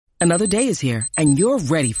Another day is here, and you're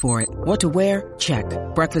ready for it. What to wear? Check.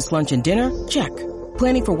 Breakfast, lunch, and dinner? Check.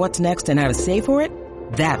 Planning for what's next and how to save for it?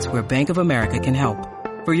 That's where Bank of America can help.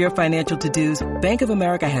 For your financial to-dos, Bank of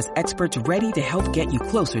America has experts ready to help get you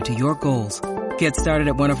closer to your goals. Get started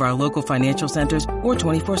at one of our local financial centers or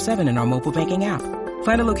 24/7 in our mobile banking app.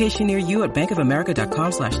 Find a location near you at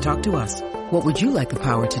bankofamerica.com/talktous. What would you like the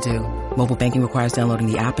power to do? Mobile banking requires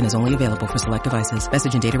downloading the app and is only available for select devices.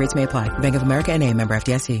 Message and data rates may apply. Bank of America N.A., member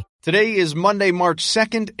FDIC. Today is Monday, March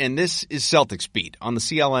 2nd, and this is Celtics Beat on the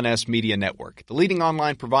CLNS Media Network, the leading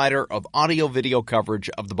online provider of audio-video coverage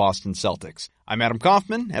of the Boston Celtics. I'm Adam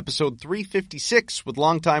Kaufman. Episode 356 with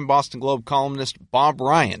longtime Boston Globe columnist Bob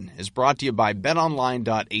Ryan is brought to you by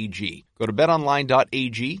betonline.ag. Go to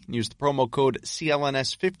betonline.ag and use the promo code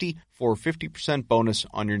CLNS50 for a 50% bonus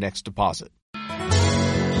on your next deposit.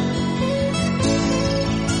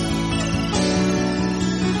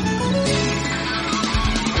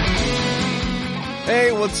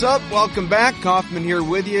 Hey, what's up? Welcome back. Kaufman here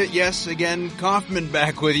with you. Yes, again, Kaufman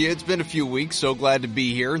back with you. It's been a few weeks, so glad to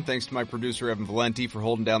be here. And thanks to my producer, Evan Valenti, for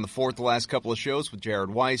holding down the fort the last couple of shows with Jared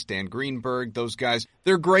Weiss, Dan Greenberg, those guys.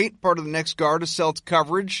 They're great, part of the next guard of Celtics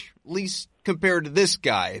coverage, at least compared to this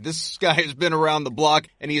guy. This guy has been around the block,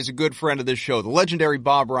 and he is a good friend of this show. The legendary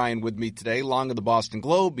Bob Ryan with me today, long of the Boston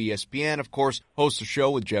Globe, ESPN, of course, hosts a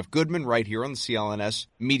show with Jeff Goodman right here on the CLNS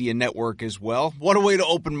Media Network as well. What a way to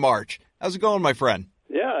open March. How's it going, my friend?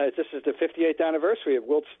 Yeah, this is the 58th anniversary of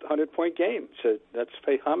Wilt's 100-point game, so let's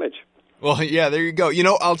pay homage. Well, yeah, there you go. You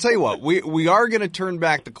know, I'll tell you what, we are going to turn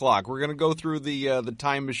back the clock. We're going to go through the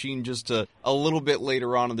time machine just a little bit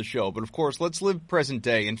later on in the show. But, of course, let's live present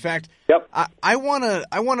day. In fact, yep. I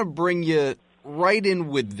wanna bring you right in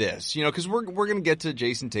with this, you know, because we're going to get to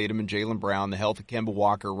Jason Tatum and Jaylen Brown, the health of Kemba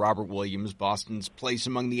Walker, Robert Williams, Boston's place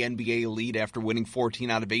among the NBA elite after winning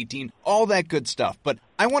 14 out of 18, all that good stuff. But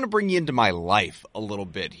I want to bring you into my life a little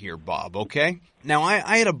bit here, Bob, okay? Now,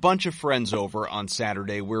 I had a bunch of friends over on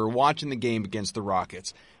Saturday. We were watching the game against the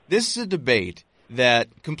Rockets. This is a debate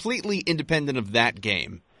that, completely independent of that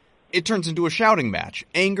game, it turns into a shouting match.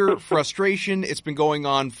 Anger, frustration, it's been going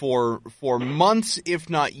on for months, if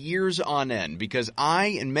not years on end, because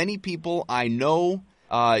I and many people I know,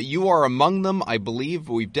 you are among them, I believe.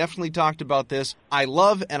 We've definitely talked about this. I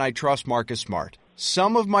love and I trust Marcus Smart.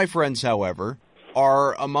 Some of my friends, however,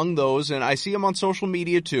 are among those, and I see them on social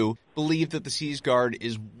media too, believe that the C's guard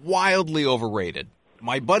is wildly overrated.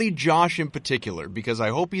 My buddy Josh in particular, because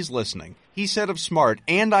I hope he's listening, he said of Smart,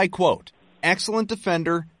 and I quote, "Excellent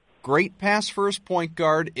defender, great pass-first point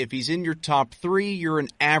guard. If he's in your top 3, you're an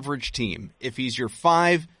average team. If he's your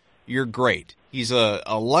 5, you're great. He's a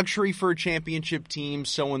luxury for a championship team,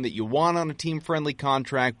 someone that you want on a team-friendly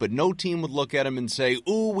contract, but no team would look at him and say,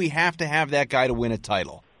 ooh, we have to have that guy to win a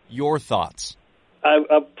title." Your thoughts?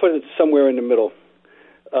 I'll put it somewhere in the middle.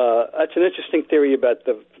 That's an interesting theory about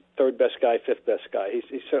the third best guy, fifth best guy.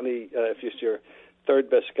 He's certainly, if he's your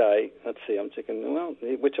third best guy, let's see, I'm thinking, well,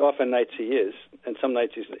 which often nights he is, and some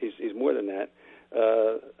nights he's more than that.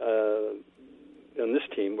 On this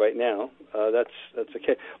team right now, that's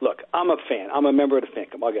okay. Look, I'm a fan. I'm a member of the fan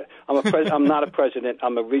club. I'm not a president.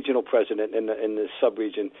 I'm a regional president in the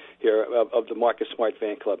sub-region here of the Marcus Smart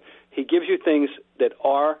fan club. He gives you things that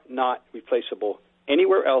are not replaceable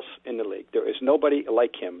anywhere else in the league. There is nobody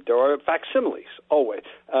like him. There are facsimiles, always.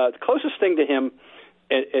 The closest thing to him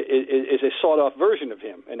is a sawed-off version of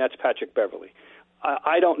him, and that's Patrick Beverley.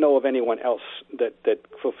 I don't know of anyone else that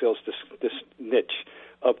fulfills this niche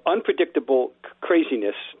of unpredictable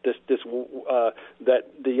craziness. That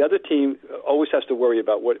the other team always has to worry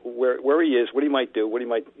about where he is, what he might do,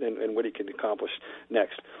 and what he can accomplish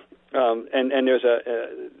next. And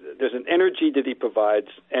there's an energy that he provides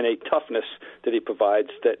and a toughness that he provides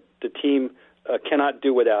that the team cannot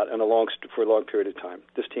do without for a long period of time.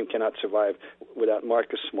 This team cannot survive without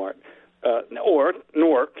Marcus Smart,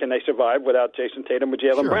 nor can they survive without Jason Tatum or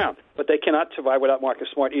Jaylen Brown. But they cannot survive without Marcus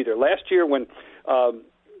Smart either. Last year, when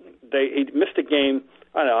he missed a game,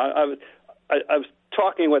 I don't know. I was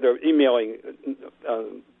talking, emailing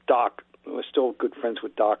Doc. We're still good friends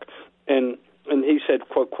with Doc, and he said,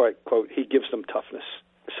 quote, he gives them toughness.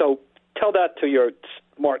 So tell that to your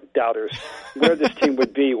smart doubters, where this team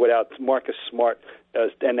would be without Marcus Smart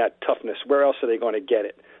and that toughness. Where else are they going to get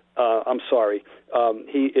it? I'm sorry.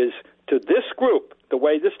 He is, to this group, the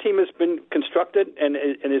way this team has been constructed and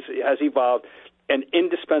has evolved, an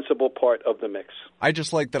indispensable part of the mix. I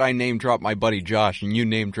just like that I name-drop my buddy Josh and you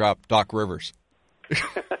name-drop Doc Rivers.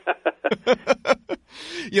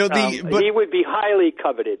 He would be highly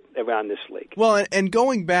coveted around this league. Well, and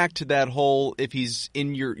going back to that whole if he's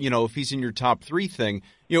in your top three thing,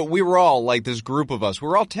 we were all like this group of us. We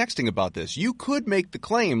were all texting about this. You could make the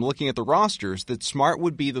claim, looking at the rosters, that Smart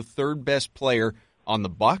would be the third best player on the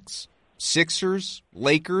Bucks, Sixers,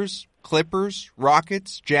 Lakers, Clippers,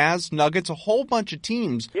 Rockets, Jazz, Nuggets, a whole bunch of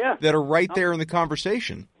teams that are right there in the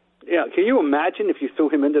conversation. Yeah, can you imagine if you threw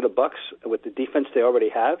him into the Bucks with the defense they already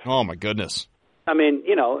have? Oh my goodness! I mean,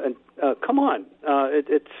 come on,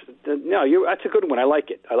 that's a good one. I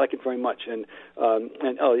like it. I like it very much. And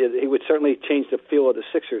he would certainly change the feel of the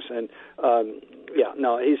Sixers. And I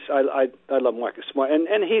love Marcus Smart,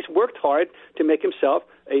 and he's worked hard to make himself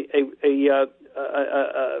a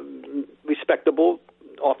respectable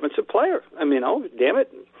offensive player. I mean, damn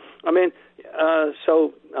it. I mean, I'm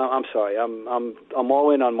sorry. I'm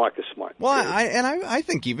all in on Marcus Smart. Well, I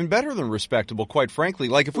think even better than respectable, quite frankly.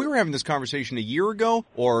 Like if we were having this conversation a year ago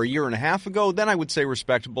or a year and a half ago, then I would say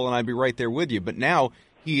respectable and I'd be right there with you. But now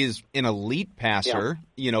he is an elite passer.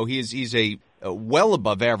 Yeah. He's a well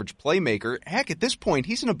above average playmaker. Heck, at this point,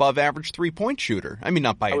 he's an above average 3-point shooter. I mean,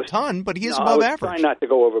 not by a ton, but he is above average. I was trying not to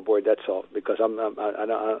go overboard. That's all, because I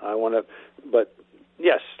want to. But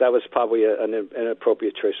yes, that was probably an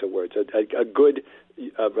appropriate choice of words. A good,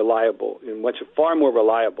 reliable, and much far more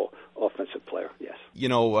reliable offensive player. Yes.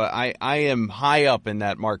 I am high up in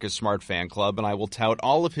that Marcus Smart fan club, and I will tout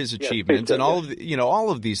all of his achievements and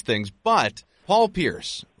all of these things. But Paul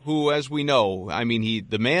Pierce, who, as we know,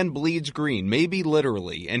 the man bleeds green, maybe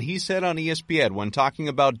literally, and he said on ESPN when talking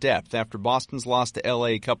about depth after Boston's loss to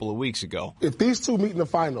L.A. a couple of weeks ago. If these two meet in the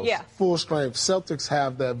finals, full strength, Celtics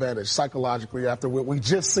have the advantage psychologically after what we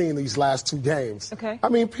just seen these last two games. Okay.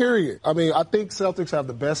 Period. I think Celtics have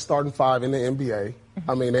the best starting five in the NBA.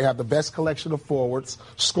 Mm-hmm. They have the best collection of forwards,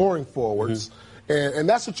 scoring forwards, and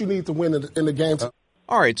that's what you need to win in the games.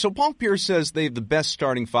 All right, so Paul Pierce says they have the best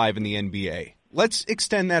starting five in the NBA. Let's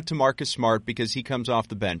extend that to Marcus Smart because he comes off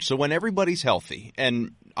the bench. So when everybody's healthy,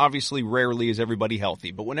 and obviously rarely is everybody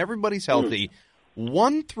healthy, but when everybody's healthy,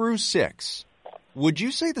 1 through 6, would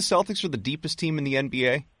you say the Celtics are the deepest team in the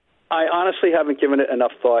NBA? I honestly haven't given it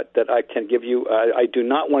enough thought that I can give you. I do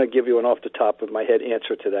not want to give you an off the top of my head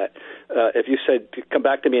answer to that. If you said come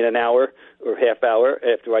back to me in an hour or half hour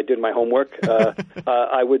after I did my homework,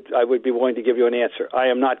 I would be willing to give you an answer. I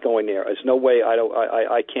am not going there. There's no way.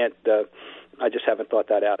 I can't. I just haven't thought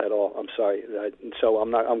that out at all. I'm sorry. So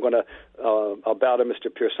I'm not. I'm going to. I'll bow to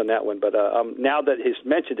Mr. Pierce on that one. But now that he's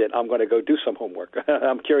mentioned it, I'm going to go do some homework.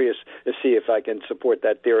 I'm curious to see if I can support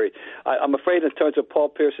that theory. I'm afraid in terms of Paul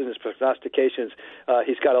Pierce and his prognostications,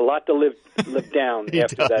 he's got a lot to live down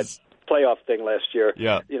after that playoff thing last year.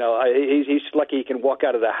 Yeah. He's lucky he can walk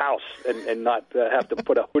out of the house and not have to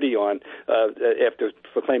put a hoodie on after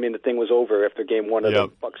proclaiming the thing was over after game one of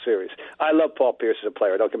the Bucks series. I love Paul Pierce as a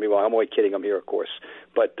player. Don't get me wrong. I'm only kidding. I'm here, of course.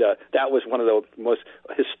 But that was one of the most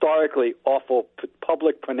historically awful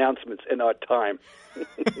public pronouncements in our time.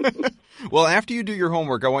 Well, after you do your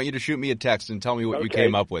homework, I want you to shoot me a text and tell me what you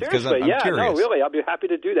came up with, because I'm curious. No, really, I'll be happy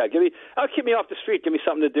to do that. Keep me off the street. Give me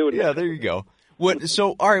something to do. Yeah, there you go. All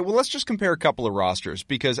right, well, let's just compare a couple of rosters,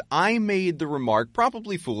 because I made the remark,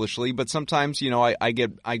 probably foolishly, but sometimes, I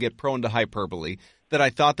get prone to hyperbole, that I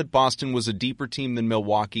thought that Boston was a deeper team than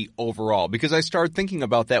Milwaukee overall, because I started thinking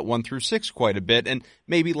about that 1 through 6 quite a bit and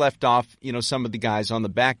maybe left off, some of the guys on the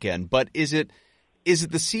back end. But is it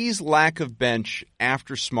the C's lack of bench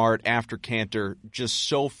after Smart, after Cantor, just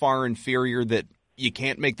so far inferior that you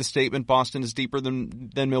can't make the statement Boston is deeper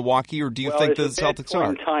than Milwaukee, or do you think the Celtics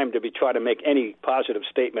are? It's a time to be trying to make any positive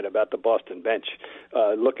statement about the Boston bench,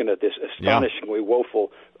 looking at this astonishingly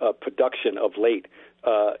woeful production of late.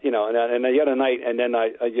 And the other night, and then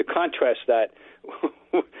you contrast that.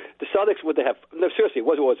 The Celtics, would they have? No, seriously,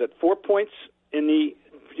 what was it? 4 points in the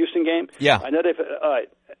Houston game? Yeah. I know they've.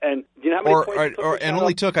 And do you know how many points? And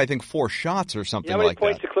only took, I think, 4 shots or something like that. How many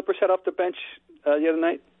points the Clippers had off the bench the other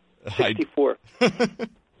night? 64.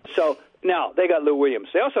 So now they got Lou Williams.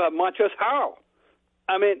 They also have Montrezl Harrell.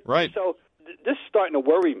 Right. So this is starting to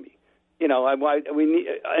worry me. We need,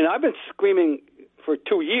 and I've been screaming for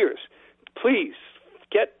 2 years. Please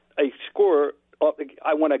get a scorer.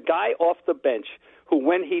 I want a guy off the bench who,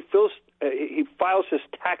 when he files his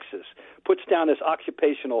taxes, puts down his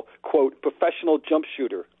occupational quote professional jump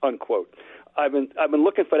shooter unquote. I've been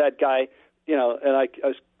looking for that guy.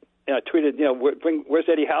 And I tweeted, where's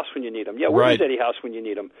Eddie House when you need him? Yeah, where's Eddie House when you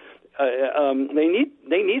need him?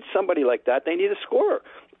 They need somebody like that. They need a scorer.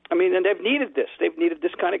 And they've needed this. They've needed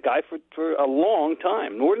this kind of guy for a long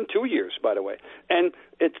time, more than 2 years, by the way. And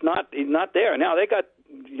he's not there. Now they got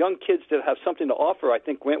young kids that have something to offer. I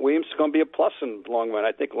think Grant Williams is going to be a plus in the long run.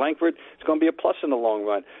 I think Langford is going to be a plus in the long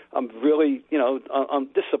run. I'm really, I'm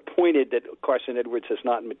disappointed that Carson Edwards has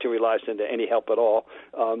not materialized into any help at all.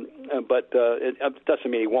 But it doesn't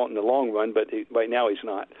mean he won't in the long run, but right now he's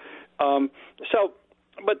not.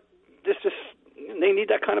 But this is, they need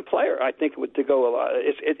that kind of player, I think, to go a lot.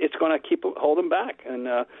 It's going to hold them back, and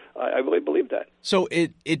I really believe that. So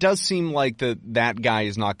it does seem like that guy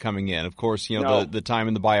is not coming in. Of course, No. the time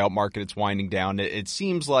in the buyout market, it's winding down. It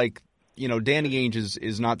seems like, Danny Ainge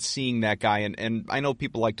is not seeing that guy, and I know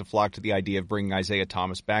people like to flock to the idea of bringing Isaiah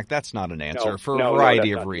Thomas back. That's not an answer for a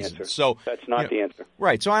variety of reasons. So that's not the answer.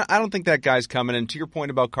 Right. So I don't think that guy's coming. And to your point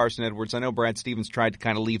about Carson Edwards, I know Brad Stevens tried to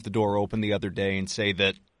kind of leave the door open the other day and say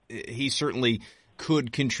that he certainly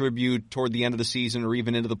could contribute toward the end of the season or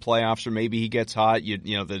even into the playoffs, or maybe he gets hot.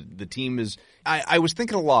 The team is. I was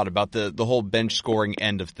thinking a lot about the whole bench scoring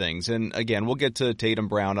end of things, and again, we'll get to Tatum,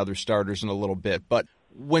 Brown, other starters in a little bit. But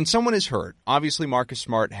when someone is hurt, obviously Marcus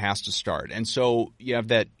Smart has to start, and so you have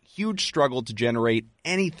that huge struggle to generate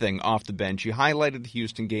anything off the bench. You highlighted the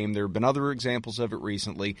Houston game. There have been other examples of it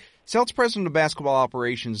recently. Celtics president of basketball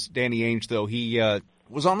operations, Danny Ainge, though, he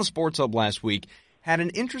was on the Sports Hub last week, had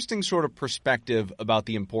an interesting sort of perspective about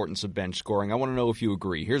the importance of bench scoring. I want to know if you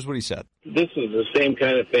agree. Here's what he said. This is the same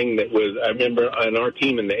kind of thing that was, I remember on our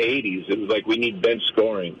team in the 80s, it was like, we need bench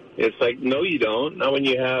scoring. It's like, no, you don't. Not when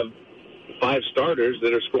you have 5 starters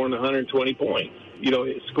that are scoring 120 points.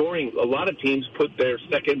 Scoring, a lot of teams put their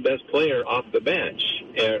second-best player off the bench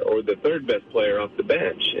or the third-best player off the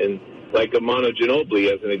bench, and like Amano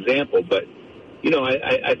Ginobili as an example. But,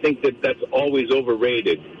 I think that's always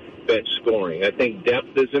overrated, bench scoring. I think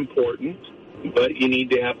depth is important, but you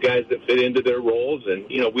need to have guys that fit into their roles. And,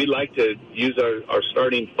 we like to use our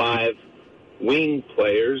starting 5 wing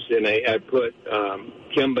players, and I put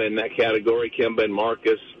Kemba in that category, Kemba and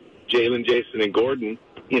Marcus, Jalen, Jason, and Gordon.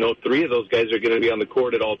 3 of those guys are going to be on the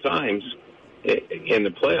court at all times in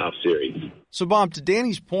the playoff series. So, Bob, to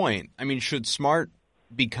Danny's point, should Smart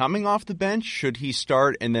be coming off the bench? Should he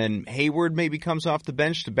start and then Hayward maybe comes off the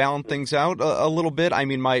bench to balance things out a little bit?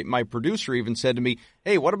 My producer even said to me,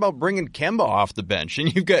 hey, what about bringing Kemba off the bench?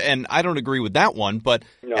 And I don't agree with that one, but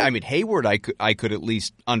no. Hayward I could at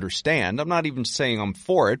least understand. I'm not even saying I'm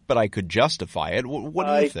for it, but I could justify it. What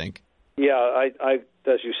do you think? Yeah, I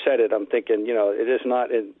as you said it, I'm thinking, it is not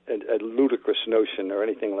a ludicrous notion or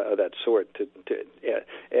anything of that sort to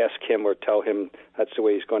ask him or tell him that's the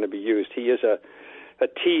way he's going to be used. He is a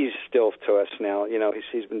tease still to us now.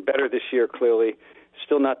 He's been better this year, clearly.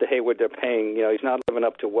 Still not the Hayward they're paying. He's not living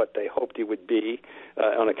up to what they hoped he would be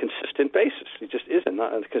on a consistent basis. He just isn't,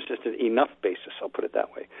 not on a consistent enough basis, I'll put it that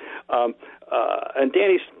way. And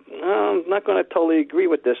Danny's not going to totally agree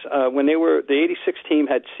with this. When the 86 team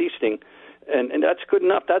had Seasting, and that's good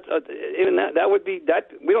enough. That's even that would be that.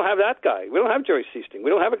 We don't have that guy. We don't have Jerry Seasting. We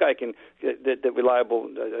don't have a guy that reliable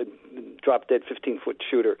drop dead 15-foot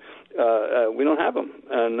shooter. We don't have him,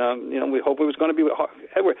 and we hope it was going to be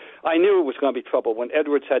Edward. I knew it was going to be trouble when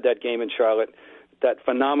Edwards had that game in Charlotte. That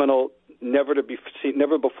phenomenal, never to be seen,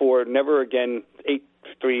 never before, never again, 8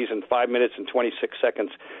 threes in 5 minutes and 26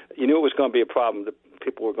 seconds. You knew it was going to be a problem. He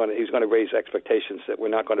was going to raise expectations that were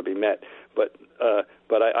not going to be met. But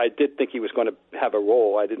I did think he was going to have a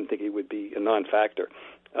role. I didn't think he would be a non-factor.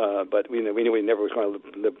 But we knew he never was going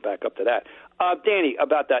to live back up to that. Danny,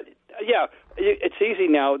 about that, yeah, it's easy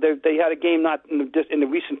now. They had a game not in the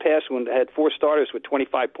recent past when they had 4 starters with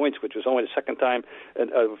 25 points, which was only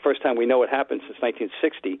the first time we know it happened since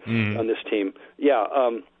 1960 on this team. Yeah.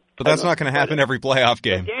 But that's not going to happen every playoff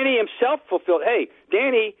game. Danny himself fulfilled. Hey,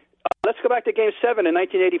 Danny. Let's go back to Game 7 in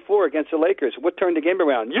 1984 against the Lakers. What turned the game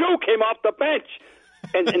around? You came off the bench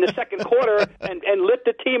in the second quarter and lit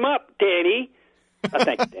the team up, Danny.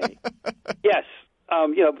 Thank you, Danny. Yes.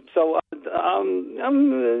 I'm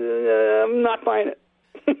not buying it.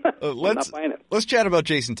 Let's chat about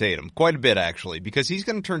Jason Tatum quite a bit, actually, because he's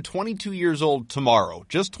going to turn 22 years old tomorrow,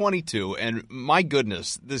 just 22, and my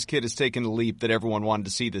goodness, this kid has taken a leap that everyone wanted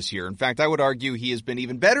to see this year. In fact, I would argue he has been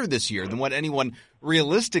even better this year than what anyone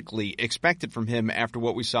realistically expected from him after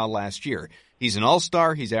what we saw last year. He's an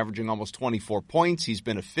all-star. He's averaging almost 24 points. He's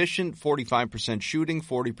been efficient, 45% shooting,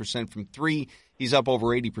 40% from 3. He's up over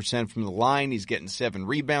 80% from the line. He's getting 7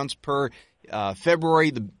 rebounds per.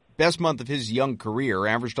 February, the best month of his young career,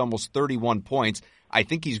 averaged almost 31 points. I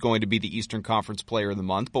think he's going to be the Eastern Conference Player of the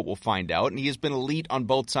Month, but we'll find out. And he has been elite on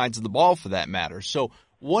both sides of the ball for that matter. So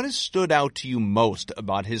what has stood out to you most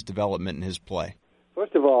about his development and his play?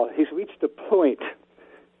 First of all, he's reached a point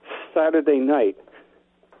Saturday night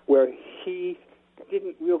where he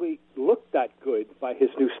didn't really look that good by his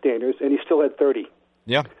new standards, and he still had 30.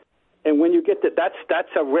 Yeah. And when you get that's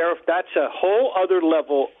a whole other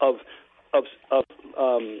level of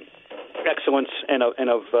excellence and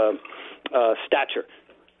of stature.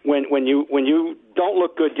 When you don't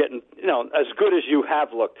look good, getting as good as you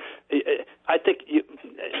have looked, I think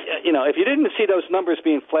if you didn't see those numbers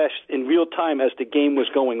being flashed in real time as the game was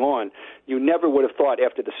going on, you never would have thought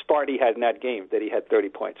after the start he had in that game that he had 30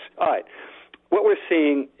 points. All right, what we're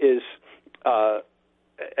seeing is a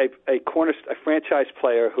franchise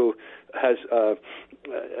player who has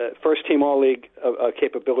first team All League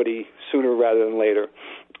capability sooner rather than later,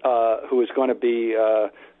 who is going to be a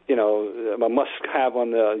must-have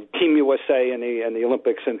on the Team USA and the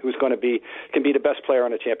Olympics, and who's going to can be the best player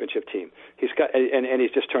on a championship team. He's got, and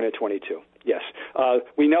he's just turned 22. Yes,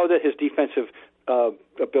 we know that his defensive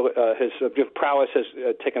his prowess has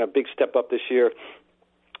taken a big step up this year.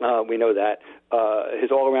 We know that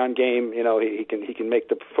his all-around game, he can make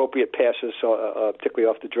the appropriate passes, particularly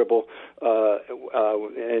off the dribble,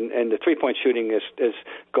 and the three-point shooting has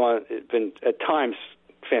been at times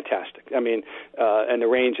fantastic. I mean, and the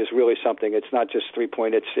range is really something. It's not just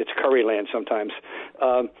three-point; it's Curry land sometimes.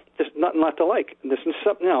 There's nothing not to like. This is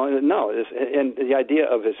something. No. And the idea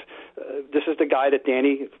of this is the guy that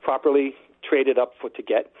Danny properly traded up to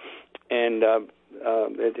get, and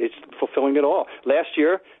it's fulfilling it all. Last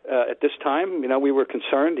year, at this time, we were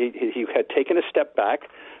concerned. He had taken a step back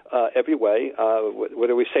every way.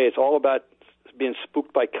 Whether we say it's all about being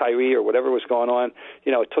spooked by Kyrie or whatever was going on,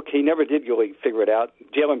 he never did really figure it out.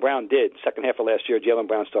 Jaylen Brown did. Second half of last year, Jaylen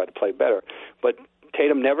Brown started to play better, but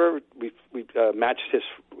Tatum never matched his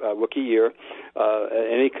rookie year in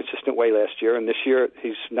any consistent way last year, and this year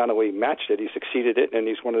he's not only matched it, he's exceeded it, and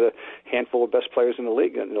he's one of the handful of best players in the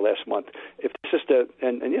league in the last month. If this is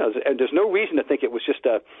and there's no reason to think it was just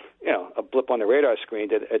a blip on the radar screen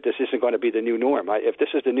that this isn't going to be the new norm. If this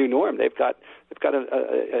is the new norm, they've got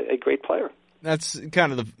a great player. That's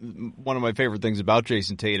kind of one of my favorite things about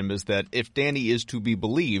Jason Tatum is that if Danny is to be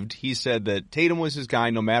believed, he said that Tatum was his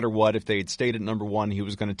guy no matter what. If they had stayed at number one, he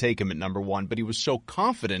was going to take him at number one. But he was so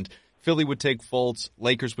confident Philly would take Fultz,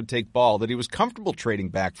 Lakers would take Ball, that he was comfortable trading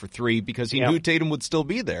back for three because he knew Tatum would still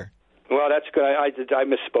be there. Well, that's good. I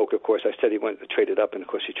misspoke, of course. I said he traded up, and, of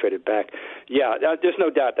course, he traded back. Yeah, there's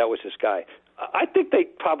no doubt that was his guy. I think they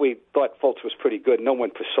probably thought Fultz was pretty good. No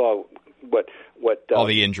one foresaw what all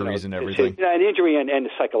the injuries and everything, an injury and the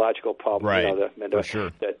psychological problem, right? For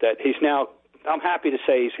sure. That he's now. I'm happy to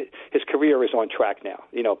say his career is on track now.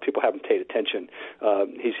 People haven't paid attention.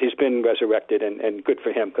 He's been resurrected, and good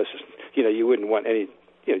for him because you wouldn't want any.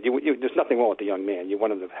 There's nothing wrong with the young man. You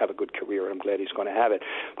want him to have a good career, and I'm glad he's going to have it.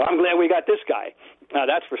 But I'm glad we got this guy.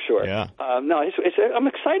 That's for sure. Yeah. I'm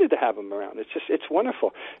excited to have him around. It's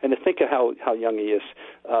wonderful, and to think of how young he is.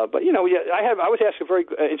 But I was asked a very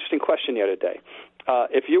interesting question the other day.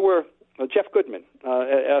 If you were Jeff Goodman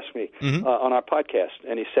asked me on our podcast,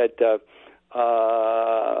 and he said,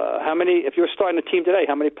 how many? If you were starting a team today,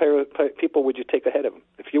 how many people would you take ahead of him?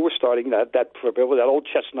 If you were starting that old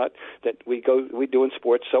chestnut that we do in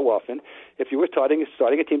sports so often, if you were starting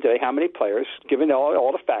a team today, how many players, given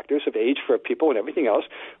all the factors of age for people and everything else,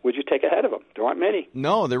 would you take ahead of him? There aren't many.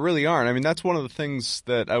 No, there really aren't. I mean, that's one of the things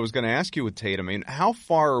that I was going to ask you with Tatum. I mean, how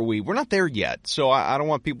far are we? We're not there yet, so I don't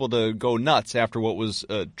want people to go nuts after what was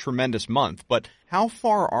a tremendous month, but how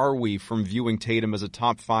far are we from viewing Tatum as a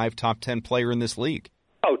top 5, top 10 player in this league?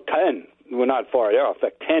 Oh, 10. We're not far there. In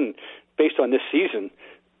fact, 10, based on this season,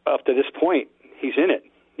 up to this point, he's in it.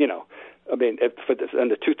 I mean, in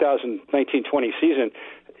the 2019-20 season,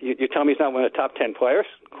 you tell me he's not one of the top 10 players?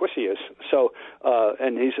 Of course he is. So,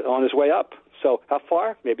 and he's on his way up. So how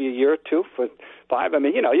far? Maybe a year or two for 5. I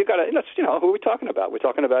mean, you got to, who are we talking about? We're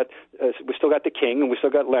talking about, we still got the King, and we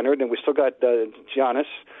still got Leonard, and we still got Giannis,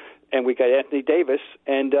 and we got Anthony Davis,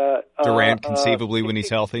 and Durant conceivably when he's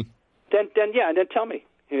healthy. Then tell me,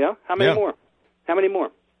 how many more? How many more?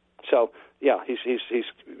 So yeah, he's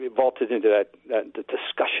vaulted into that the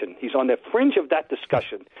discussion. He's on the fringe of that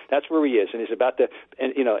discussion. That's where he is, and he's about to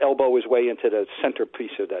elbow his way into the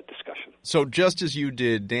centerpiece of that discussion. So just as you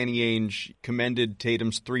did, Danny Ainge commended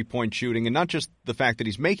Tatum's three-point shooting, and not just the fact that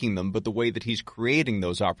he's making them, but the way that he's creating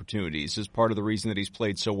those opportunities is part of the reason that he's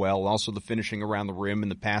played so well. Also the finishing around the rim. In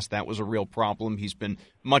the past, that was a real problem. He's been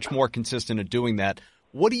much more consistent at doing that.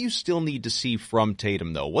 What do you still need to see from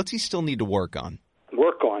Tatum, though? What's he still need to work on?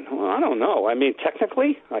 Well, I don't know. I mean,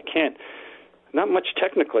 technically, I can't. Not much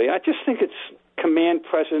technically. I just think it's command,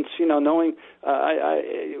 presence. Knowing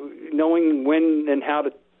when and how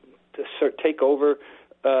to sort of take over.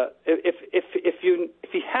 If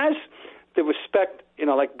he has the respect,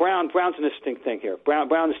 like Brown's an interesting thing here.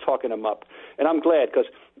 Brown is talking him up, and I'm glad because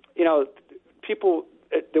people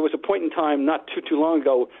there was a point in time not too long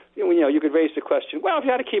ago, you could raise the question, well, if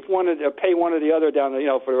you had to keep one or pay one or the other down,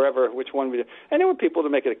 forever, which one would you? And there were people to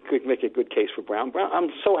make a good case for Brown. I'm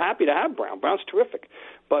so happy to have Brown. Brown's terrific.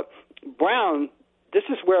 But Brown, this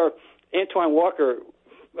is where Antoine Walker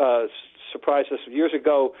surprised us years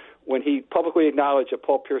ago when he publicly acknowledged that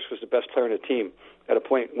Paul Pierce was the best player on the team. At a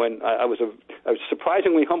point when I was a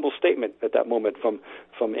surprisingly humble statement at that moment from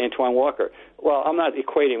Antoine Walker. Well, I'm not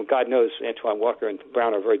equating. God knows Antoine Walker and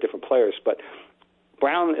Brown are very different players, but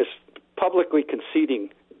Brown is publicly conceding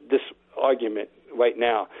this argument right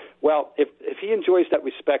now. Well, if he enjoys that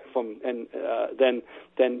respect from, and then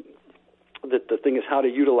the thing is how to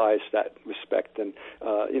utilize that respect. And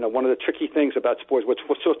one of the tricky things about sports, what's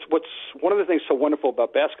one of the things so wonderful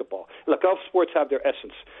about basketball. Look, all sports have their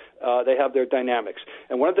essence. They have their dynamics.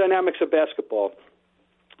 And one of the dynamics of basketball,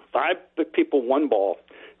 5 people, 1 ball,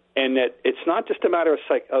 and that it's not just a matter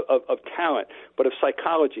of talent, but of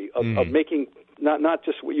psychology, of making not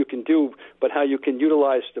just what you can do, but how you can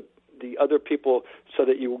utilize the other people so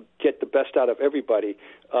that you get the best out of everybody.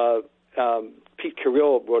 Pete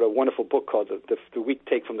Carrill wrote a wonderful book called The Weak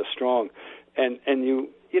Take from the Strong, and you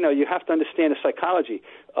have to understand the psychology.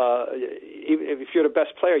 Even if you're the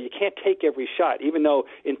best player, you can't take every shot, even though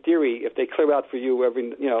in theory, if they clear out for you,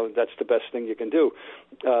 that's the best thing you can do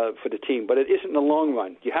for the team. But it isn't in the long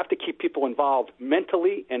run. You have to keep people involved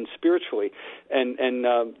mentally and spiritually, and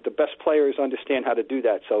the best players understand how to do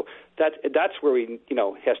that. So that's where he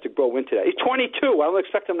has to grow into that. He's 22. I don't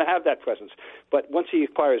expect him to have that presence, but once he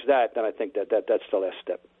acquires that, then I think that's the last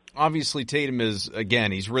step. Obviously, Tatum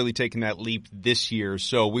he's really taken that leap this year,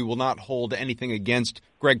 so we will not hold anything against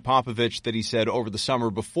Greg Popovich that he said over the summer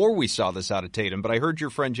before we saw this out of Tatum. But I heard your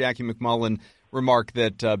friend Jackie McMullen remark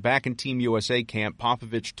that back in Team USA camp,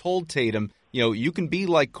 Popovich told Tatum, you can be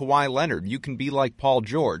like Kawhi Leonard, you can be like Paul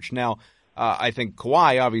George. Now, I think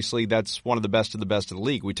Kawhi, obviously, that's one of the best of the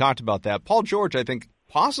league. We talked about that. Paul George, I think,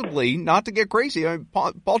 possibly, not to get crazy,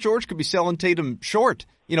 Paul George could be selling Tatum short.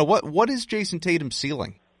 What is Jason Tatum's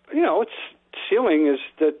ceiling? Its ceiling is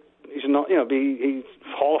that he's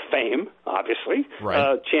Hall of Fame, obviously.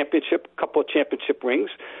 Right. Couple of championship rings.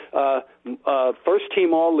 First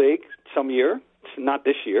team All League some year, not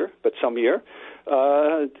this year, but some year.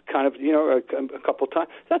 A couple of times.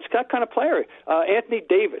 That's that kind of player. Anthony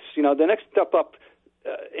Davis, the next step up.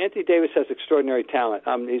 Anthony Davis has extraordinary talent.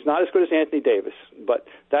 He's not as good as Anthony Davis, but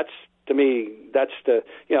to me, that's the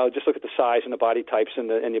just look at the size and the body types and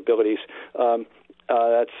the abilities.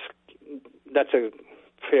 That's a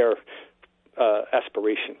fair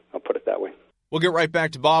aspiration. I'll put it that way. We'll get right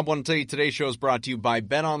back to Bob. I want to tell you today's show is brought to you by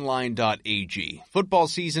BetOnline.ag. Football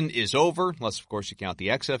season is over, unless, of course, you count the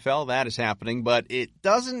XFL. That is happening, but it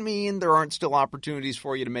doesn't mean there aren't still opportunities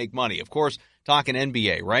for you to make money. Of course, talking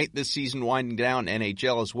NBA, right? This season winding down,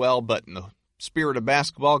 NHL as well, but in the spirit of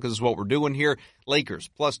basketball, because it's what we're doing here, Lakers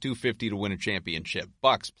plus 250 to win a championship.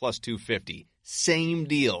 Bucks plus 250. Same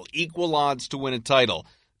deal. Equal odds to win a title.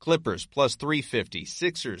 Clippers plus 350.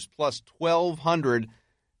 Sixers plus 1,200.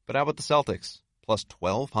 But how about the Celtics? Plus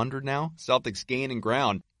 1,200 now? Celtics gaining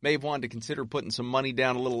ground. May have wanted to consider putting some money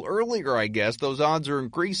down a little earlier, I guess. Those odds are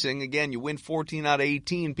increasing. Again, you win 14 out of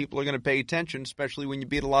 18. People are going to pay attention, especially when you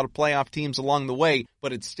beat a lot of playoff teams along the way.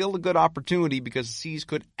 But it's still a good opportunity because the C's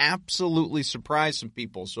could absolutely surprise some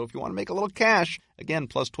people. So if you want to make a little cash, again,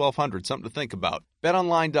 plus 1,200, something to think about.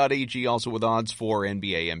 BetOnline.ag also with odds for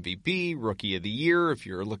NBA MVP, Rookie of the Year. If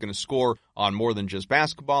you're looking to score on more than just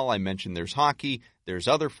basketball, I mentioned there's hockey, there's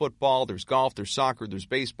other football, there's golf, there's soccer, there's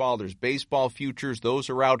baseball futures.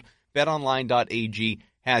 Those are out. BetOnline.ag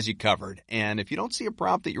has you covered. And if you don't see a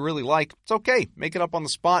prop that you really like, it's okay. Make it up on the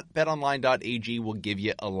spot. BetOnline.ag will give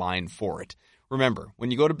you a line for it. Remember,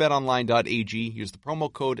 when you go to BetOnline.ag, use the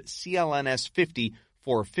promo code CLNS50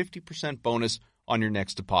 for a 50% bonus on your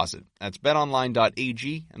next deposit. That's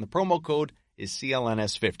BetOnline.ag, and the promo code is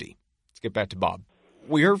CLNS50. Let's get back to Bob.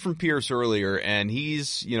 We heard from Pierce earlier, and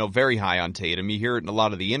he's, very high on Tatum. You hear it in a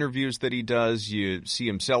lot of the interviews that he does. You see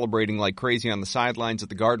him celebrating like crazy on the sidelines at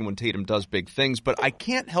the Garden when Tatum does big things. But I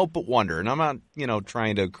can't help but wonder, and I'm not,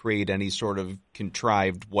 trying to create any sort of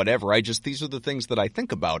contrived whatever. These are the things that I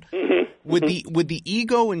think about. With the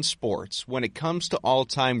ego in sports, when it comes to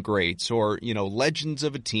all-time greats or, legends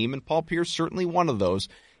of a team, and Paul Pierce certainly one of those,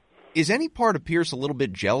 is any part of Pierce a little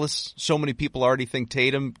bit jealous? So many people already think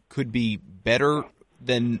Tatum could be better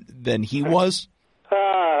than he was?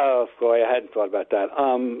 Oh, boy, I hadn't thought about that.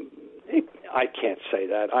 I can't say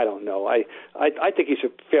that. I don't know. I think he's a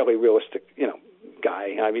fairly realistic,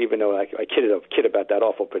 guy. Even though I kid about that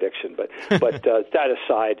awful prediction, but that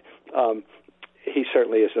aside, he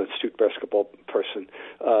certainly is an astute basketball person.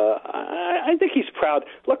 I think he's proud.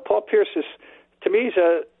 Look, Paul Pierce is, to me, he's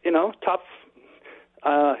a top.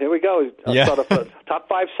 Here we go. Sort of a top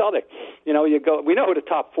 5 Celtic. We know who the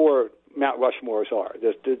top 4 Mount Rushmores are.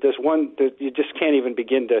 There's one that you just can't even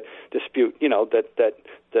begin to dispute.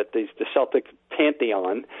 That the Celtic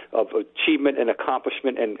pantheon of achievement and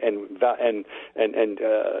accomplishment and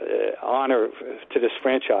honor to this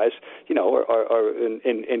franchise, are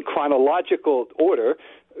in chronological order: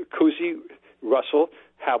 Cousy, Russell,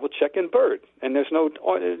 Havlicek, and Bird. And there's no.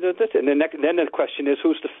 And then the question is,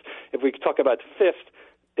 if we talk about the 5th,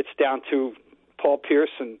 it's down to Paul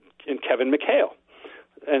Pierce and Kevin McHale.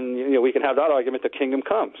 And we can have that argument, the kingdom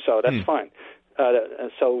come. So that's fine.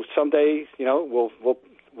 And so someday,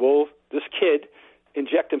 will this kid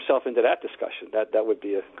inject himself into that discussion? That would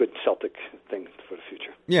be a good Celtic thing for the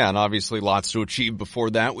future. Yeah, and obviously lots to achieve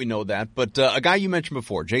before that. We know that. But a guy you mentioned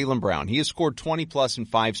before, Jaylen Brown, he has scored 20-plus in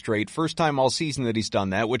 5 straight. First time all season that he's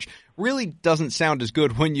done that, which really doesn't sound as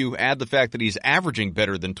good when you add the fact that he's averaging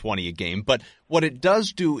better than 20 a game. But what it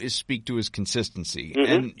does do is speak to his consistency.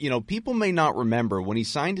 And, people may not remember when he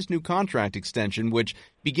signed his new contract extension, which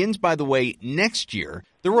begins, by the way, next year.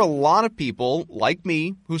 There were a lot of people, like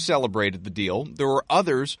me, who celebrated the deal. There were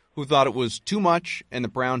others who thought it was too much and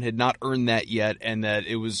that Brown had not earned that yet and that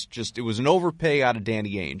it was an overpay out of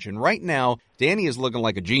Danny Ainge. And right now, Danny is looking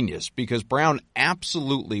like a genius because Brown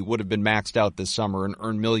absolutely would have been maxed out this summer and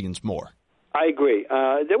earned millions more. I agree.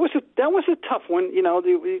 That was a tough one,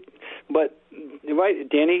 but right,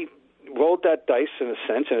 Danny rolled that dice in a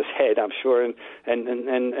sense in his head, I'm sure, and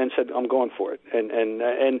said, I'm going for it,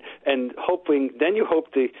 and hoping. Then you hope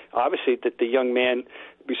obviously that the young man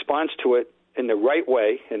responds to it in the right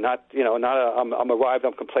way, and not I'm arrived,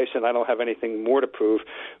 I'm complacent, I don't have anything more to prove,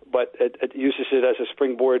 but it uses it as a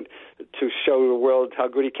springboard to show the world how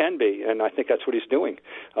good he can be, and I think that's what he's doing.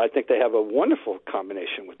 I think they have a wonderful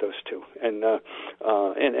combination with those two, and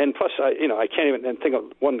plus I can't even think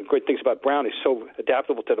of one of the great things about Brown. He's so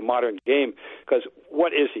adaptable to the modern game because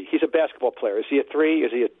what is he? He's a basketball player. Is he a 3?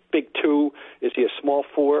 Is he a big 2? Is he a small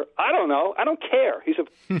 4? I don't know. I don't care. He's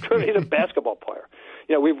a basketball player.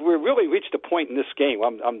 We've really reached a point in this game.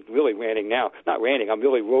 I'm really ranting now. Not ranting. I'm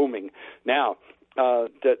really roaming now.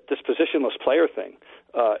 That this positionless player thing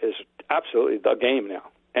is absolutely the game now,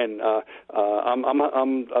 and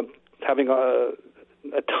I'm having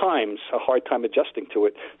at times a hard time adjusting to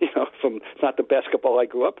it. From it's not the basketball I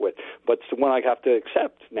grew up with, but it's the one I have to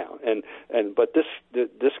accept now. But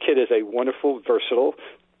this kid is a wonderful, versatile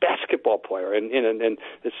basketball player, and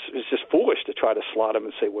it's just foolish to try to slot him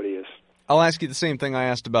and say what he is. I'll ask you the same thing I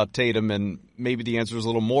asked about Tatum, and maybe the answer is a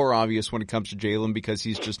little more obvious when it comes to Jaylen because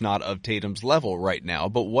he's just not of Tatum's level right now.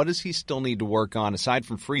 But what does he still need to work on aside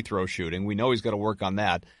from free throw shooting? We know he's got to work on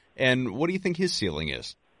that. And what do you think his ceiling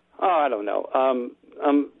is? Oh, I don't know.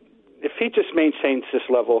 If he just maintains this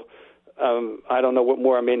level, I don't know what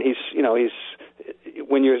more. I mean, he's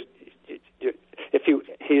when you're.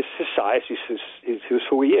 He's his size. He's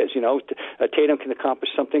who he is. Tatum can accomplish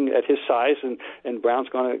something at his size, and Brown's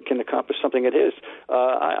can accomplish something at his.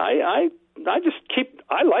 I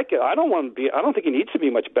like it. I don't think he needs to be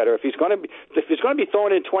much better. If he's going to be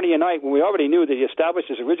throwing in 20 a night, when we already knew that he established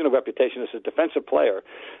his original reputation as a defensive player,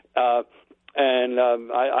 I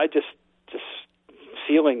just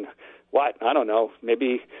ceiling. What? I don't know.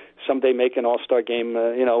 Maybe someday make an all-star game,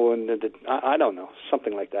 I don't know,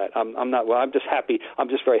 something like that. I'm not. Well, I'm just happy. I'm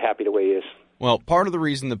just very happy the way he is. Well, part of the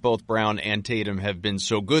reason that both Brown and Tatum have been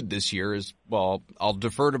so good this year is, well, I'll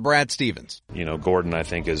defer to Brad Stevens. Gordon, I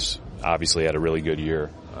think, has obviously had a really good year.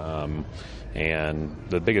 And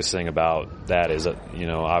the biggest thing about that is that,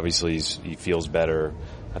 obviously he feels better.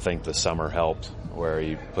 I think the summer helped where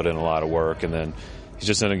he put in a lot of work, and then he's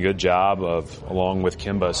just done a good job of, along with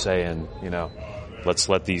Kemba, saying, let's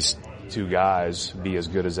let these two guys be as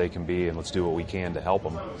good as they can be, and let's do what we can to help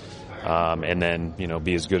them. And then,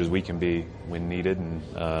 be as good as we can be when needed.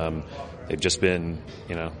 And they've just been,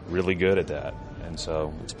 really good at that. And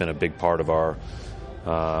so it's been a big part of our,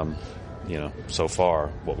 so far,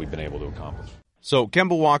 what we've been able to accomplish. So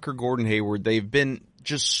Kemba Walker, Gordon Hayward, they've been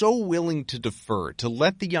just so willing to defer, to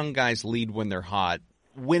let the young guys lead when they're hot.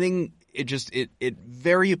 Winning, it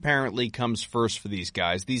very apparently comes first for these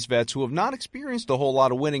guys, these vets who have not experienced a whole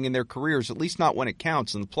lot of winning in their careers, at least not when it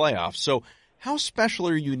counts in the playoffs. So how special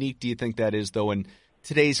or unique do you think that is, though, in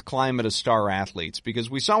today's climate of star athletes? Because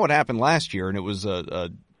we saw what happened last year, and it was a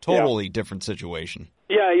totally different situation.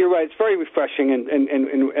 Yeah, you're right. It's very refreshing,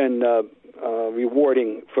 and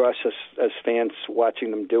rewarding for us as fans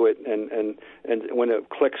watching them do it, and when it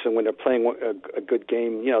clicks and when they're playing a good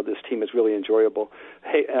game, this team is really enjoyable.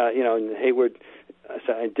 Hey, and Hayward, as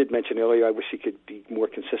I did mention earlier, I wish he could be more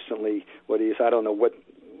consistently what he is. I don't know what.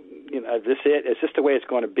 Is this it? Is this the way it's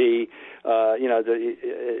going to be?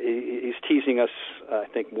 He's teasing us, I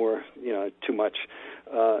think, more, too much.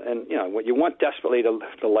 And what you want desperately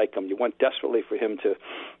to like him. You want desperately for him to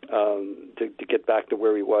get back to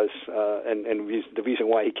where he was. And the reason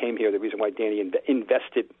why he came here, the reason why Danny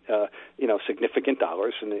invested, significant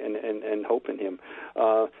dollars and hope in him.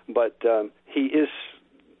 But he is.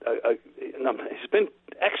 He's been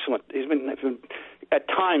excellent. He's been at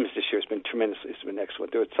times this year. It's been tremendous. It's been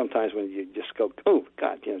excellent. There are sometimes when you just go, oh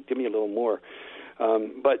God, give me a little more.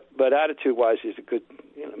 But attitude-wise, he's a good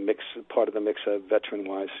mix, part of the mix,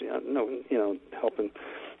 veteran-wise. Helping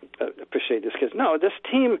appreciate this kids. No, this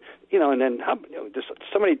team, and then there's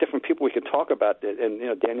so many different people we could talk about it,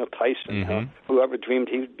 and Daniel Tice and whoever dreamed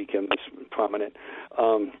he would become this prominent,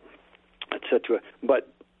 etc. But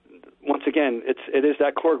once again, it is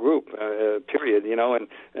that core group, period.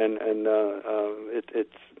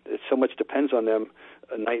 It's so much depends on them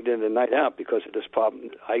night in and night out because of this problem.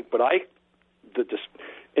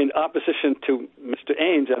 In opposition to Mr.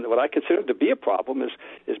 Ainge, and what I consider to be a problem is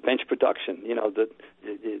bench production.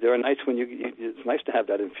 There are nights when it's nice to have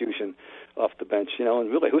that infusion off the bench. And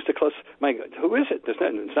really, who's the close? Who is it?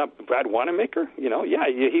 It's not Brad Wanamaker. He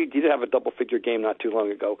did have a double-figure game not too long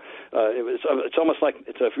ago. It's almost like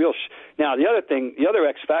it's a real. Now the other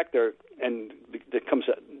X factor, and that comes.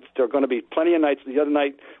 There are going to be plenty of nights. The other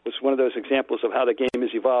night was one of those examples of how the game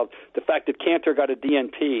has evolved. The fact that Cantor got a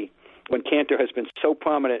DNP. When Cantor has been so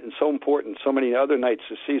prominent and so important so many other nights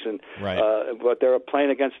this season, right. But they were playing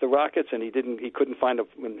against the Rockets, and he couldn't find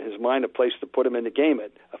in his mind a place to put him in the game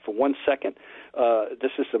for 1 second.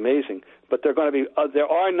 This is amazing. But there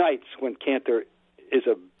are nights when Cantor is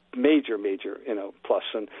a major, plus,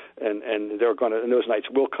 and those nights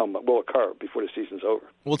will occur before the season's over.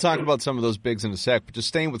 We'll talk about some of those bigs in a sec, but just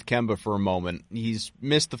staying with Kemba for a moment, he's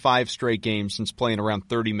missed the 5 straight games since playing around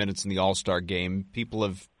 30 minutes in the All-Star game. People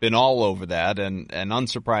have been all over that, and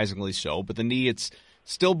unsurprisingly so, but the knee, it's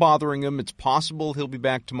still bothering him. It's possible he'll be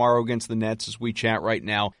back tomorrow against the Nets as we chat right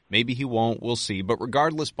now. Maybe he won't. We'll see. But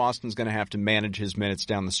regardless, Boston's going to have to manage his minutes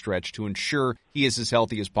down the stretch to ensure he is as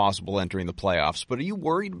healthy as possible entering the playoffs. But are you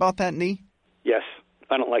worried about that knee? Yes.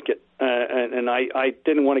 I don't like it. And I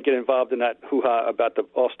didn't want to get involved in that hoo-ha about the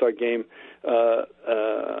All-Star game.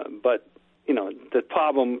 But, the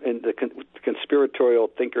problem and the conspiratorial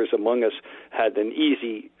thinkers among us had an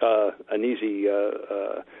easy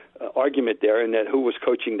argument there, and that who was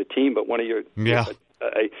coaching the team, but one of your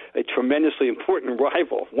a tremendously important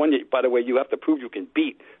rival. One, by the way, you have to prove you can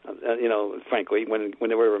beat. Frankly,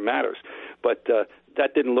 whenever it matters. But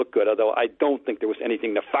that didn't look good. Although I don't think there was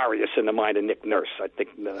anything nefarious in the mind of Nick Nurse. I think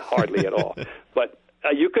hardly at all. But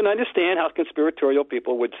you can understand how conspiratorial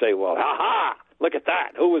people would say, "Well, look at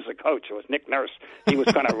that. Who was the coach? It was Nick Nurse. He was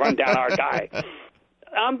going to run down our guy."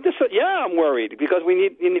 I'm worried because we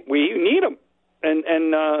need him.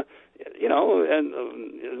 And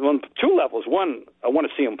on 2 levels. One, I want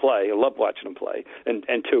to see him play. I love watching him play. And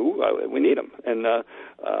 2, we need him. And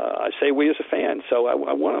I say we as a fan, so I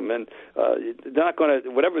want him. And they're not going to,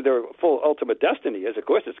 whatever their full ultimate destiny is, of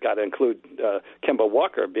course it's got to include Kemba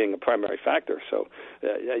Walker being a primary factor. So,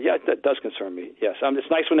 that does concern me, yes. It's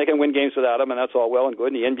nice when they can win games without him, and that's all well and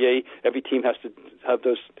good. In the NBA, every team has to have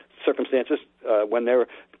those circumstances when they're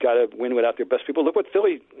got to win without their best people. Look what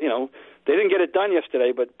Philly, they didn't get it done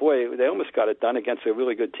yesterday, but boy, they almost got it done against a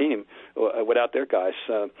really good team without their guys.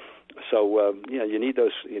 You need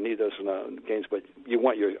those games, but you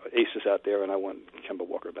want your aces out there, and I want Kemba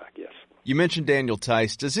Walker back. Yes. You mentioned Daniel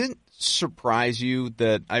Tice. Does it surprise you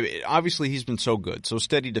that obviously he's been so good, so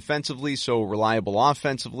steady defensively, so reliable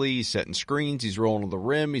offensively? He's setting screens, he's rolling to the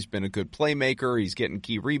rim, he's been a good playmaker, he's getting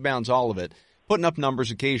key rebounds, all of it. Putting up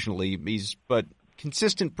numbers occasionally, but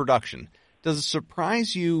consistent production. Does it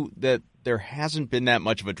surprise you that there hasn't been that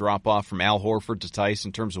much of a drop-off from Al Horford to Tice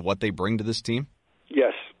in terms of what they bring to this team?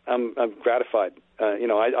 Yes, I'm gratified.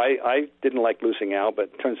 I didn't like losing Al, but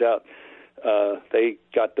it turns out they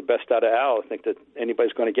got the best out of Al I think that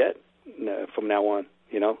anybody's going to get from now on.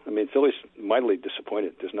 Philly's mightily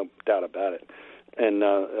disappointed. There's no doubt about it. And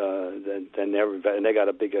they got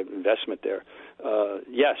a big investment there.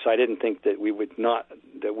 Yes, I didn't think that we would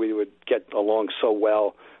get along so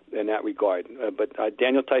well in that regard. But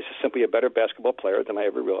Daniel Tice is simply a better basketball player than I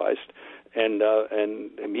ever realized, and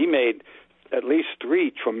he made at least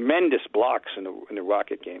 3 tremendous blocks in the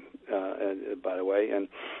Rocket game, by the way. And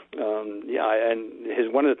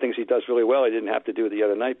one of the things he does really well, he didn't have to do the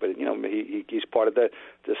other night, but he's part of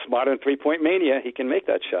this modern 3-point mania. He can make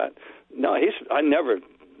that shot. No, I never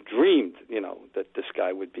dreamed, that this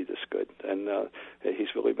guy would be this good, and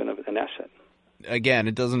he's really been an asset. Again,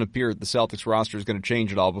 it doesn't appear that the Celtics roster is going to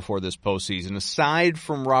change at all before this postseason, aside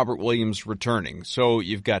from Robert Williams returning. So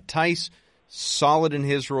you've got Tice, solid in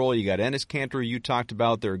his role. You got Enes Kanter, you talked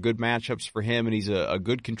about. There are good matchups for him, and he's a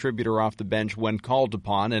good contributor off the bench when called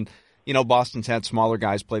upon. And, Boston's had smaller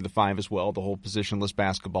guys play the 5 as well, the whole positionless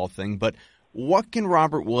basketball thing. But what can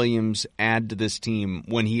Robert Williams add to this team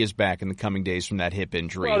when he is back in the coming days from that hip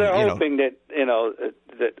injury? Well, they're hoping that,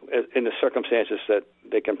 that in the circumstances that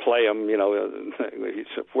they can play him,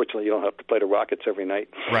 fortunately you don't have to play the Rockets every night.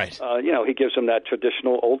 Right. He gives them that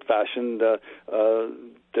traditional old-fashioned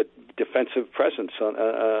the defensive presence.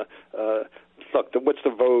 Look, what's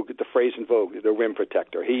the phrase in vogue? The rim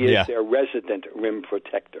protector. He is their resident rim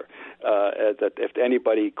protector. That if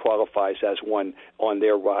anybody qualifies as one on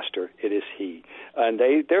their roster, it is he. And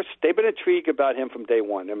they've been intrigued about him from day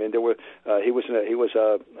one. I mean, he was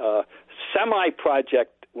a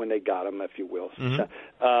semi-project when they got him, if you will. Mm-hmm.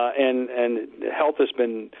 And health has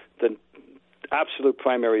been the absolute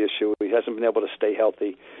primary issue. He hasn't been able to stay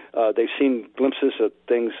healthy. They've seen glimpses of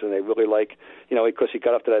things, and they really like, because he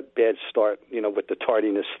got off to that bad start, with the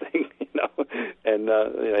tardiness thing, and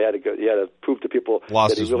he had to prove to people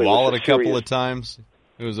lost that he his really wallet was a couple of times.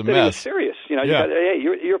 It was a mess. He was serious.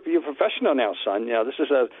 You're a professional now, son. This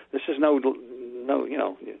is no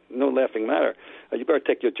laughing matter. You better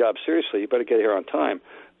take your job seriously. You better get here on time.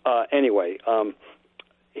 Anyway.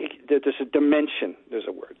 There's a dimension. There's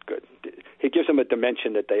a word. Good. He gives them a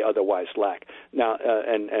dimension that they otherwise lack. Now,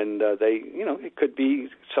 they, it could be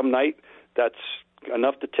some night that's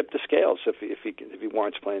enough to tip the scales if he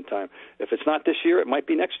warrants playing time. If it's not this year, it might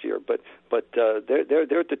be next year. But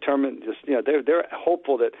they're determined. They're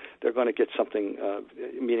hopeful that they're going to get something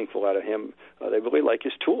meaningful out of him. They really like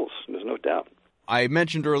his tools. There's no doubt. I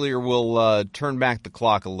mentioned earlier we'll turn back the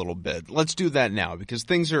clock a little bit. Let's do that now because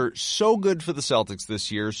things are so good for the Celtics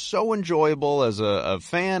this year, so enjoyable as a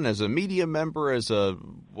fan, as a media member, as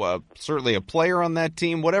certainly a player on that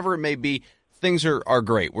team, whatever it may be. Things are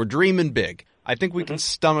great. We're dreaming big. I think we can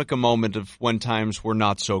stomach a moment of when times were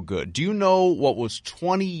not so good. Do you know what was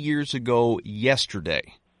 20 years ago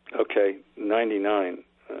yesterday? Okay, 99.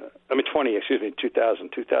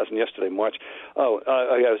 2000 yesterday, March.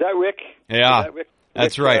 Was that Rick? Yeah, was that Rick?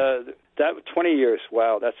 That's right. That 20 years,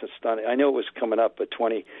 wow, that's stunning. I knew it was coming up, but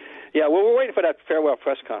 20. Yeah, well, we're waiting for that farewell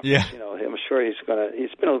press conference. Yeah. I'm sure he's been a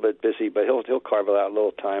little bit busy, but he'll carve out a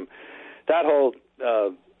little time. That whole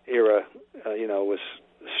era, was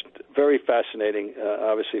very fascinating,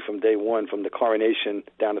 obviously from day one, from the coronation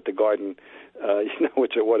down at the Garden,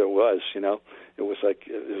 what it was, It was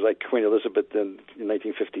like Queen Elizabeth in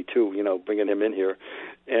 1952, bringing him in here,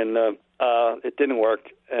 and it didn't work,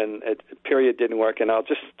 and period didn't work. And I'll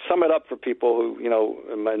just sum it up for people who,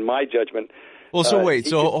 in my judgment. Well, so wait,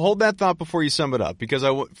 hold that thought before you sum it up, because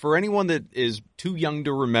for anyone that is too young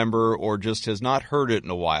to remember or just has not heard it in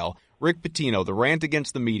a while, Rick Pitino, the rant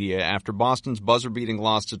against the media after Boston's buzzer-beating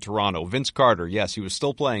loss to Toronto. Vince Carter, yes, he was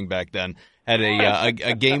still playing back then, had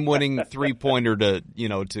a game-winning three-pointer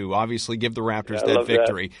to obviously give the Raptors that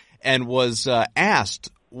victory, and was asked.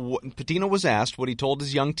 Pitino was asked what he told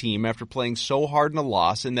his young team after playing so hard in a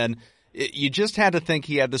loss, and then you just had to think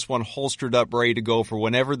he had this one holstered up, ready to go for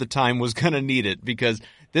whenever the time was going to need it, because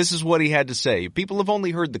this is what he had to say. People have only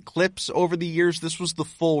heard the clips over the years. This was the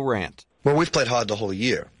full rant. Well, we've played hard the whole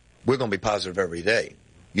year. We're going to be positive every day.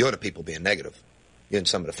 You're the people being negative. You and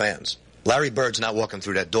some of the fans. Larry Bird's not walking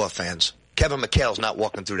through that door, fans. Kevin McHale's not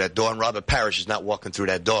walking through that door, and Robert Parrish is not walking through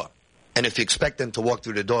that door. And if you expect them to walk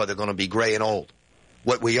through the door, they're going to be gray and old.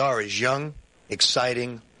 What we are is young,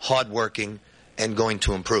 exciting, hardworking, and going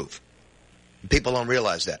to improve. People don't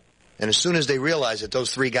realize that. And as soon as they realize that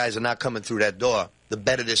those three guys are not coming through that door, the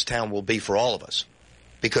better this town will be for all of us.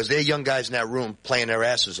 Because they're young guys in that room playing their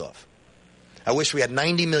asses off. I wish we had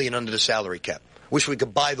 $90 million under the salary cap. Wish we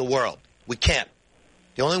could buy the world. We can't.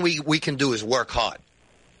 The only way we can do is work hard.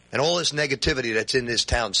 And all this negativity that's in this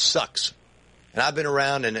town sucks. And I've been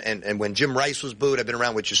around, and when Jim Rice was booed, I've been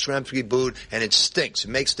around with Yastrzemski booed, and it stinks.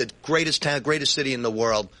 It makes the greatest town, greatest city in the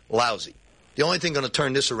world lousy. The only thing going to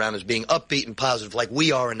turn this around is being upbeat and positive like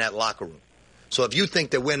we are in that locker room. So if you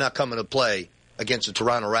think that we're not coming to play against the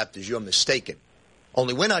Toronto Raptors, you're mistaken.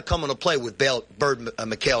 Only we're not coming to play with Bird,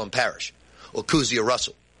 McHale, and Parrish, or Cousy or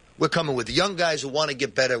Russell. We're coming with young guys who want to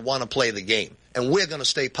get better, want to play the game. And we're going to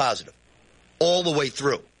stay positive all the way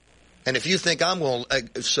through. And if you think I'm going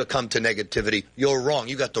to succumb to negativity, you're wrong.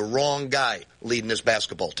 You got the wrong guy leading this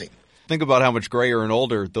basketball team. Think about how much grayer and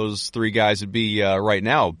older those three guys would be right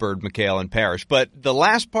now, Bird, McHale, and Parrish. But the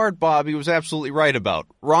last part, Bob, he was absolutely right about.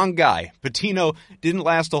 Wrong guy. Pitino didn't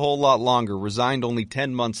last a whole lot longer, resigned only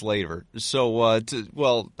 10 months later. So,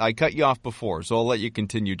 I cut you off before, so I'll let you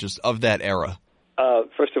continue just of that era.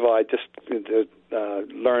 First of all, I just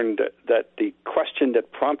learned that the question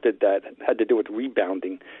that prompted that had to do with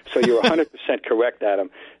rebounding. So you're 100% correct, Adam.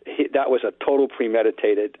 That was a total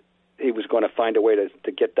premeditated. He was going to find a way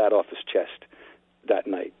to get that off his chest that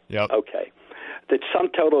night. Yep. Okay. The sum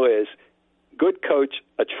total is good coach,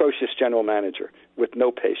 atrocious general manager with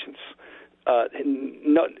no patience.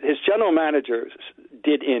 His general manager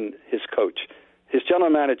did in his coach. His general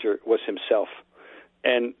manager was himself.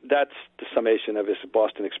 And that's the summation of his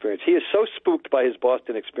Boston experience. He is so spooked by his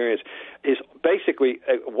Boston experience, he's basically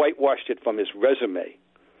whitewashed it from his resume.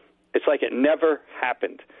 It's like it never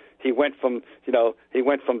happened. He went from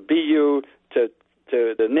BU to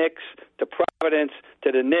the Knicks, to Providence,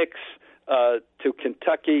 to the Knicks, to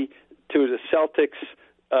Kentucky, to the Celtics.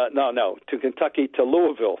 To Kentucky, to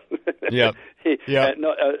Louisville. Yeah.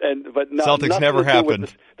 But Celtics never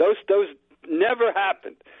happened. Those never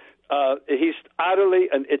happened. He's utterly,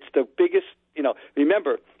 and it's the biggest.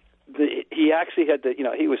 Remember, he actually had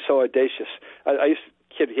he was so audacious. I used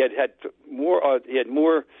to kid. He had more. He had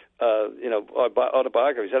more.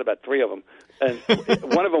 Autobiographies. He had about 3 of them, and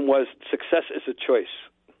one of them was "Success is a Choice."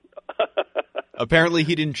 Apparently,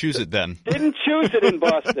 he didn't choose it then. Didn't choose it in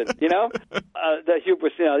Boston. The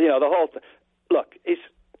hubris. The whole. Look, he's.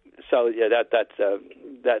 So yeah, that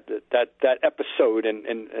episode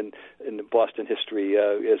in the Boston history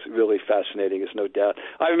is really fascinating. There's no doubt.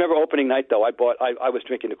 I remember opening night though. I was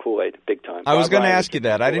drinking the Kool-Aid big time. I was going to ask you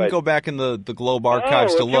that. I didn't go back in the Globe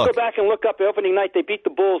archives to look. If you go back and look up the opening night, they beat the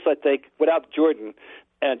Bulls, I think, without Jordan,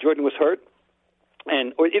 and Jordan was hurt.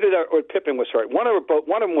 Or Pippen was hurt. One of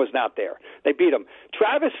them was not there. They beat him.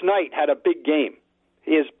 Travis Knight had a big game.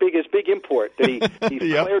 His big import that he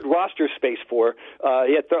Yep. cleared roster space for.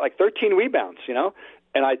 He had 13 rebounds,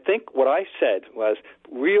 And I think what I said was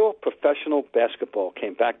real professional basketball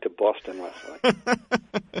came back to Boston last night.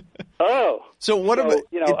 I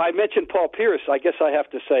mentioned Paul Pierce. I guess I have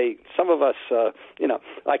to say some of us, I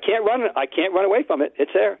can't run away from it.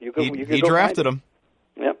 It's there. You can he drafted him.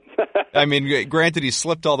 Yep. I mean, granted, he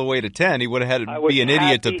slipped all the way to 10. He would have had to be an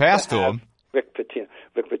idiot to pass to him. Rick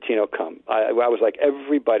Pitino come. I was like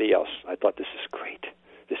everybody else. I thought, this is great.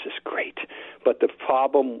 This is great. But the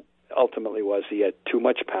problem ultimately was he had too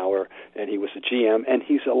much power, and he was a GM, and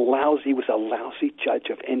he was a lousy judge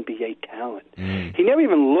of NBA talent. He never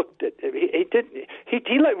even looked at.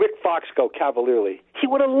 He let Rick Fox go cavalierly. He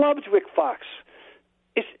would have loved Rick Fox.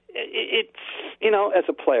 It's as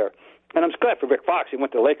a player, and I'm glad for Rick Fox. He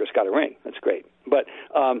went to the Lakers, got a ring. That's great. But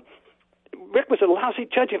Rick was a lousy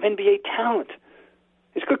judge of NBA talent.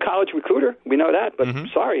 He's a good college recruiter. We know that, but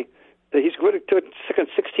sorry. He's good to a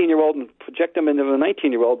 16-year-old and project him into a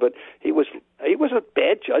 19-year-old, but he was a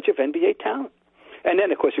bad judge of NBA talent. And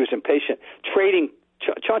then, of course, he was impatient, trading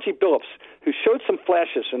Chauncey Billups, who showed some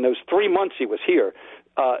flashes in those 3 months he was here,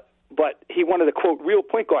 but he wanted a, quote, real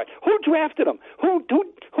point guard. Who drafted him? Who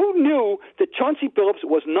knew that Chauncey Billups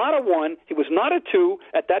was not a 1, he was not a 2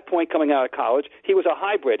 at that point coming out of college. He was a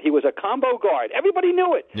hybrid. He was a combo guard. Everybody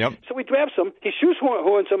knew it. Yep. So he drafts him. He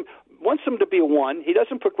shoehorns him, wants him to be a 1. He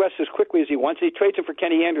doesn't progress as quickly as he wants. He trades him for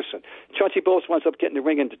Kenny Anderson. Chauncey Billups winds up getting the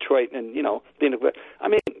ring in Detroit and, being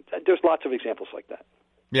there's lots of examples like that.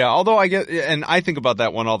 Yeah, although I think about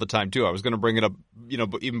that one all the time too. I was going to bring it up,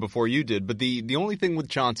 even before you did. But the only thing with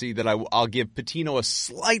Chauncey that I'll give Pitino a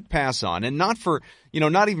slight pass on, and not for,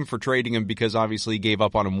 not even for trading him, because obviously he gave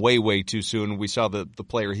up on him way, way too soon. We saw the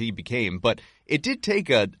player he became, but it did take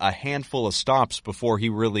a handful of stops before he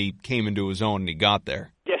really came into his own and he got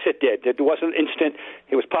there. Yes, it did. It wasn't instant.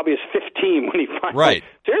 It was probably his 15 when he finally. Right.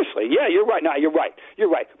 Seriously, yeah, you're right. No, you're right.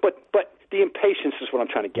 But the impatience is what I'm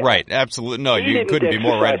trying to get. Right, absolutely. No, you couldn't be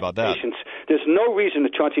more right about that. Patience. There's no reason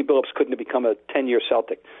that Chauncey Billups couldn't have become a 10-year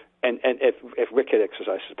Celtic, and if Rick had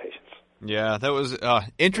exercised his patience. Yeah, that was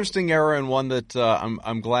interesting era, and one that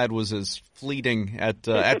I'm glad was as fleeting at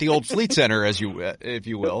the old Fleet Center, if you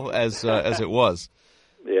will, as it was.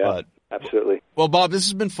 Yeah. Absolutely. Well, Bob, this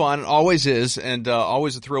has been fun. It always is, and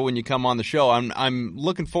always a thrill when you come on the show. I'm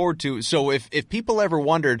looking forward to. So if people ever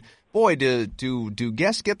wondered, boy, do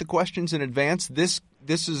guests get the questions in advance? This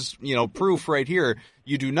is proof right here.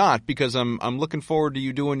 You do not, because I'm looking forward to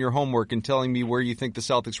you doing your homework and telling me where you think the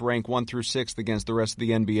Celtics rank 1 through 6 against the rest of the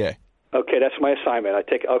NBA. Okay, that's my assignment.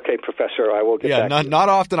 Okay, Professor, I will get back. Yeah, not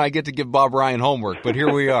often I get to give Bob Ryan homework, but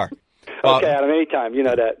here we are. Okay, Adam, anytime. You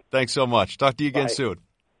know that. Thanks so much. Talk to you again soon.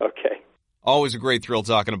 Okay. Always a great thrill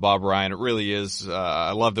talking to Bob Ryan. It really is.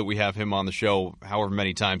 I love that we have him on the show however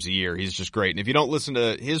many times a year. He's just great. And if you don't listen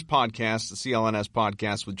to his podcast, the CLNS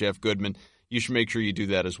podcast with Jeff Goodman, you should make sure you do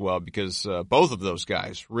that as well, because both of those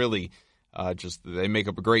guys really they make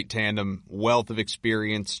up a great tandem, wealth of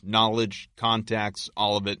experience, knowledge, contacts,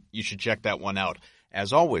 all of it. You should check that one out.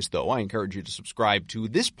 As always, though, I encourage you to subscribe to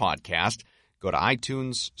this podcast. Go to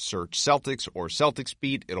iTunes, search Celtics or Celtics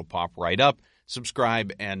Beat. It'll pop right up.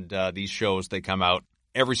 Subscribe, and these shows, they come out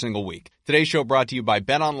every single week. Today's show brought to you by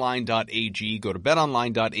betonline.ag. Go to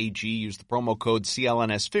betonline.ag, use the promo code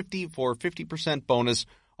CLNS50 for a 50% bonus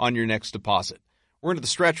on your next deposit. We're into the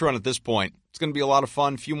stretch run at this point. It's going to be a lot of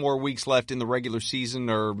fun. A few more weeks left in the regular season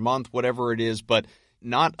or month, whatever it is, but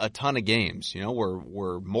not a ton of games. You know,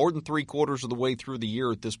 we're more than 3/4 of the way through the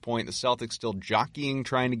year at this point. The Celtics still jockeying,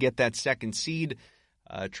 trying to get that second seed.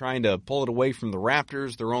 Trying to pull it away from the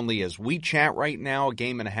Raptors. They're only, as we chat right now, a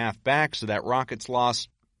game and a half back, so that Rockets loss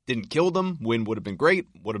didn't kill them. Win would have been great,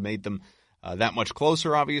 would have made them that much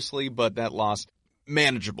closer, obviously, but that loss,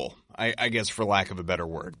 manageable, I guess, for lack of a better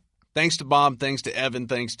word. Thanks to Bob, thanks to Evan,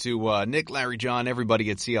 thanks to Nick, Larry, John, everybody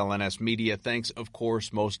at CLNS Media. Thanks, of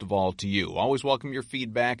course, most of all to you. Always welcome your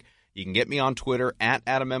feedback. You can get me on Twitter at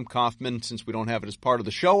Adam M. Kaufman. Since we don't have it as part of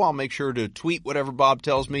the show, I'll make sure to tweet whatever Bob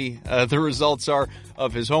tells me the results are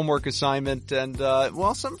of his homework assignment. And,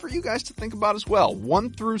 something for you guys to think about as well.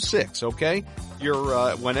 1 through 6, okay?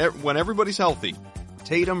 You're when everybody's healthy.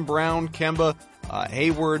 Tatum, Brown, Kemba,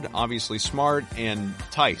 Hayward, obviously Smart, and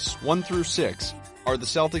Tice. 1 through 6. Are the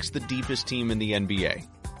Celtics the deepest team in the NBA?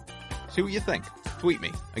 See what you think. Tweet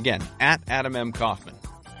me. Again, at Adam M. Kaufman.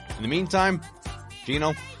 In the meantime,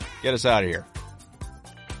 Gino, get us out of here.